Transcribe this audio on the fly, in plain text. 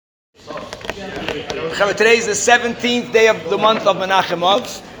Today is the 17th day of the month of Menachem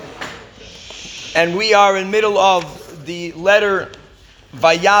Av, and we are in middle of the letter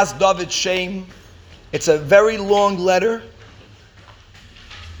Vayas David Shem. It's a very long letter,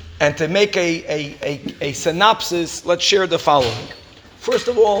 and to make a synopsis, let's share the following. First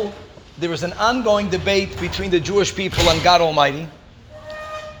of all, there is an ongoing debate between the Jewish people and God Almighty,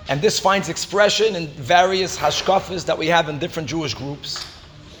 and this finds expression in various hashkafas that we have in different Jewish groups,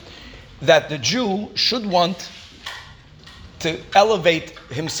 that the Jew should want to elevate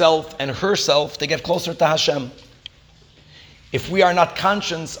himself and herself to get closer to Hashem. If we are not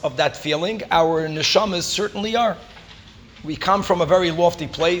conscious of that feeling, our neshamas certainly are. We come from a very lofty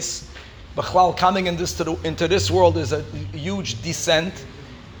place. B'chlal, coming into this world is a huge descent,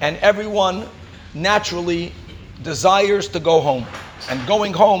 and everyone naturally desires to go home. And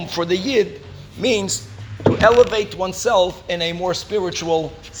going home for the Yid means to elevate oneself in a more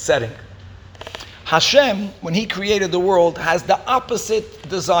spiritual setting. Hashem, when He created the world, has the opposite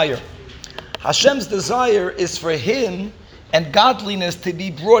desire. Hashem's desire is for Him and godliness to be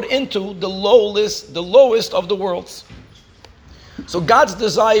brought into the lowest of the worlds. So God's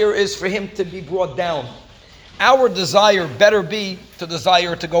desire is for Him to be brought down. Our desire better be to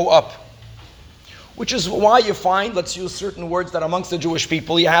desire to go up. Which is why you find, let's use certain words that amongst the Jewish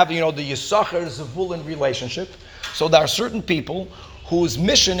people, you have, the Yisachar Zevulun relationship. So there are certain people whose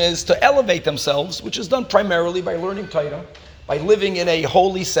mission is to elevate themselves, which is done primarily by learning Torah, by living in a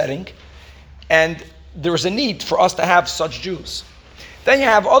holy setting, and there's a need for us to have such Jews. Then you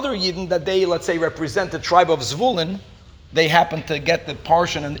have other Yidden that they, let's say, represent the tribe of Zvulun. They happen to get the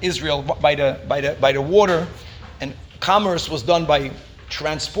portion in Israel by the water, and commerce was done by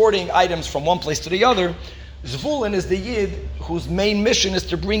transporting items from one place to the other. Zvulun is the Yid whose main mission is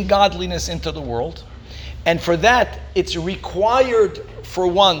to bring godliness into the world. And for that, it's required for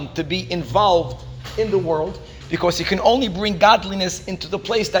one to be involved in the world, because you can only bring godliness into the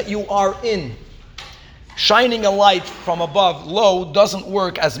place that you are in. Shining a light from above low doesn't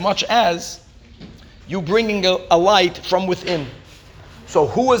work as much as you bringing a light from within. So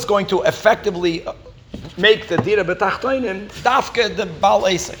who is going to effectively make the dira betachtonim? Dafke the Baal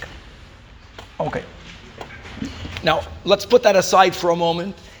Esek. Okay. Now, let's put that aside for a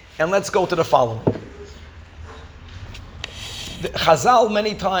moment, and let's go to the following. The Chazal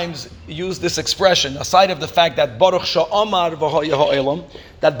many times use this expression, aside of the fact that Baruch Sha'amar v'hoya ha'olam,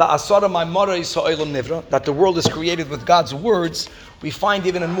 that ba'asara ma'morais ha'olam nivra, that the world is created with God's words. We find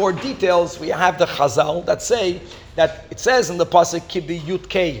even in more details, we have the Chazal that say, that it says in the pasuk, ki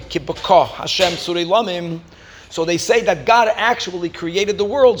b'yud-kei, ki b'kah, Hashem surei lamim. So they say that God actually created the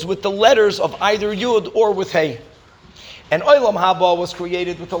worlds with the letters of either Yud or with Hey. And Olam Haba was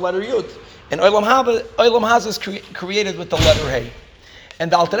created with the letter Yud. And Olam Haz is created with the letter Hey. And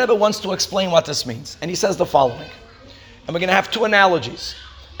the Alter Rebbe wants to explain what this means. And he says the following. And we're going to have two analogies.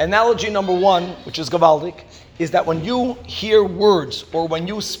 Analogy number one, which is Gavaldik, is that when you hear words or when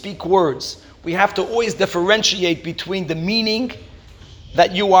you speak words, we have to always differentiate between the meaning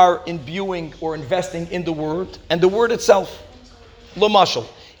that you are imbuing or investing in the word and the word itself. L'mashal,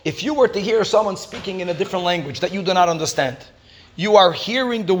 if you were to hear someone speaking in a different language that you do not understand, you are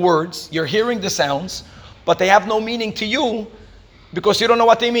hearing the words, you're hearing the sounds, but they have no meaning to you because you don't know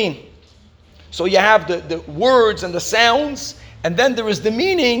what they mean. So you have the words and the sounds, and then there is the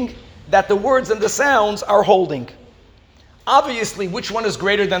meaning that the words and the sounds are holding. Obviously, which one is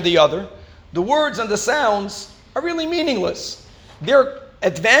greater than the other? The words and the sounds are really meaningless. Their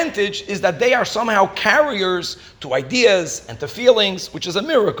advantage is that they are somehow carriers to ideas and to feelings, which is a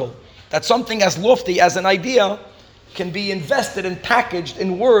miracle. That something as lofty as an idea can be invested and packaged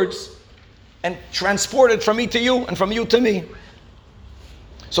in words and transported from me to you and from you to me.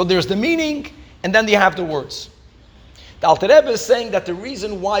 So there's the meaning, and then you have the words. The Alter Rebbe is saying that the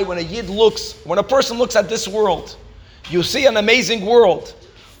reason why when a person looks at this world, you see an amazing world,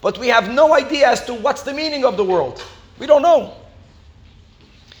 but we have no idea as to what's the meaning of the world. We don't know.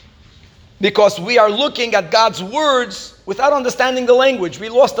 Because we are looking at God's words without understanding the language. We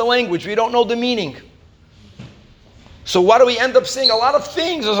lost the language. We don't know the meaning. So what do we end up seeing? A lot of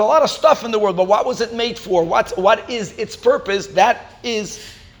things. There's a lot of stuff in the world, but what was it made for? What is its purpose? That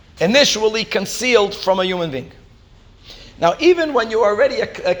is initially concealed from a human being. Now, even when you already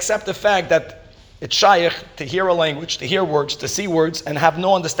accept the fact that it's shaykh to hear a language, to hear words, to see words, and have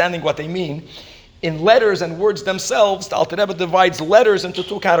no understanding what they mean, in letters and words themselves, the Alter Rebbe divides letters into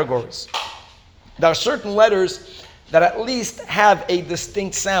two categories. There are certain letters that at least have a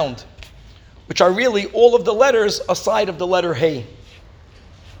distinct sound, which are really all of the letters aside of the letter Hey.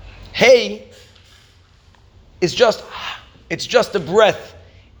 Hey is just a breath.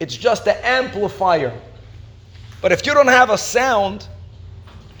 It's just the amplifier. But if you don't have a sound,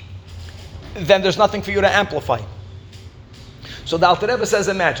 then there's nothing for you to amplify. So the Alter Rebbe says,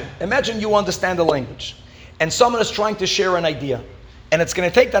 imagine you understand the language, and someone is trying to share an idea, and it's going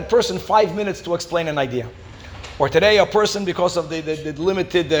to take that person 5 minutes to explain an idea. Or today, a person, because of the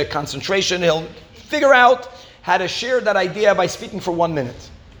limited concentration, he'll figure out how to share that idea by speaking for 1 minute.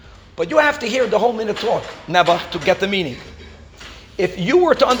 But you have to hear the whole minute talk, never, to get the meaning. If you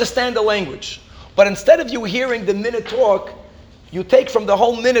were to understand the language, but instead of you hearing the minute talk, you take from the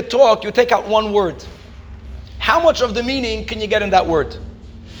whole minute talk, you take out one word. How much of the meaning can you get in that word?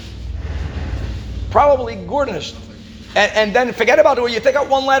 Probably garnished. And then forget about it where you take out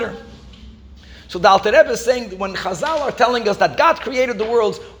one letter. So the Alter Rebbe is saying, when Chazal are telling us that God created the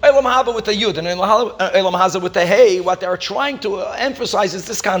worlds, Olam Haba with the Yud and Olam Haza with the Hey, what they are trying to emphasize is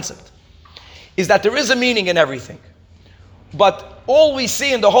this concept, is that there is a meaning in everything. But all we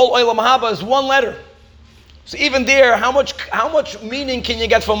see in the whole Olam Haba is one letter. So even there, how much meaning can you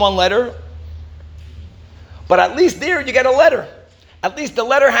get from one letter? But at least there you get a letter. At least the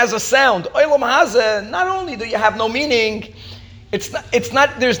letter has a sound. Olam Haza, not only do you have no meaning, there's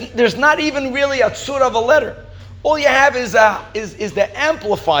not even really a tzur of a letter. All you have is the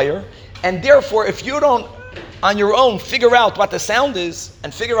amplifier, and therefore if you don't on your own figure out what the sound is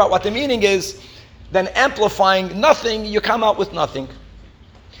and figure out what the meaning is, then amplifying nothing, you come out with nothing.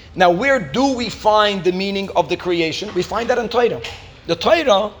 Now, where do we find the meaning of the creation? We find that in Torah. The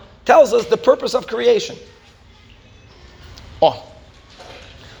Torah tells us the purpose of creation.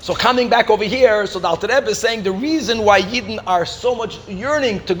 So coming back over here, so the Alter Rebbe is saying the reason why Yidden are so much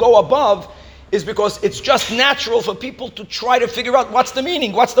yearning to go above is because it's just natural for people to try to figure out what's the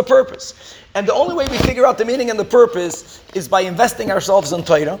meaning, what's the purpose. And the only way we figure out the meaning and the purpose is by investing ourselves in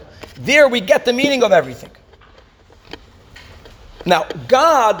Torah. There we get the meaning of everything. Now,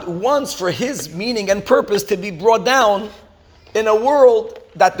 God wants for His meaning and purpose to be brought down in a world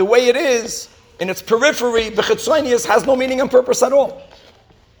that the way it is, in its periphery, b'chitzonius, has no meaning and purpose at all.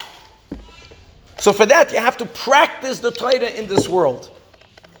 So for that, you have to practice the Torah in this world,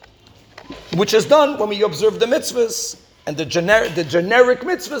 which is done when we observe the mitzvahs, and the generic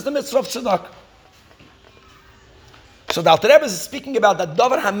mitzvahs, the mitzvah of tzedakah. So the Alter Rebbe is speaking about that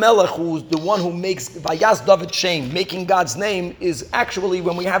David HaMelech, who's the one who makes Vayas David Shem, making God's name, is actually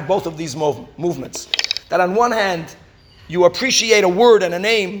when we have both of these movements. That on one hand, you appreciate a word and a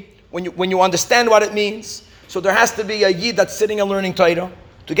name when you understand what it means. So there has to be a Yid that's sitting and learning Torah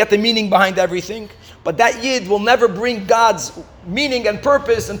to get the meaning behind everything. But that Yid will never bring God's meaning and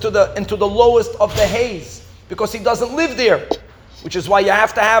purpose into the lowest of the haze, because he doesn't live there. Which is why you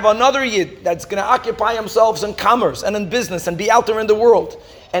have to have another Yid that's going to occupy himself in commerce and in business and be out there in the world.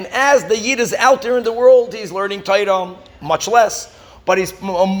 And as the Yid is out there in the world, he's learning Torah much less. But he's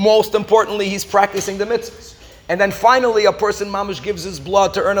most importantly, he's practicing the mitzvahs. And then finally, a person mamish gives his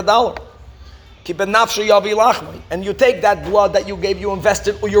blood to earn $1. And you take that blood that you gave, you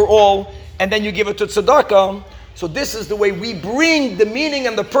invested your all, and then you give it to tzedakah. So this is the way we bring the meaning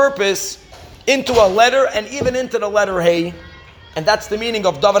and the purpose into a letter, and even into the letter Hey. And that's the meaning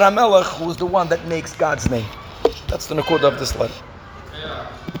of David HaMelech, who is the one that makes God's name. That's the nakuda of this letter.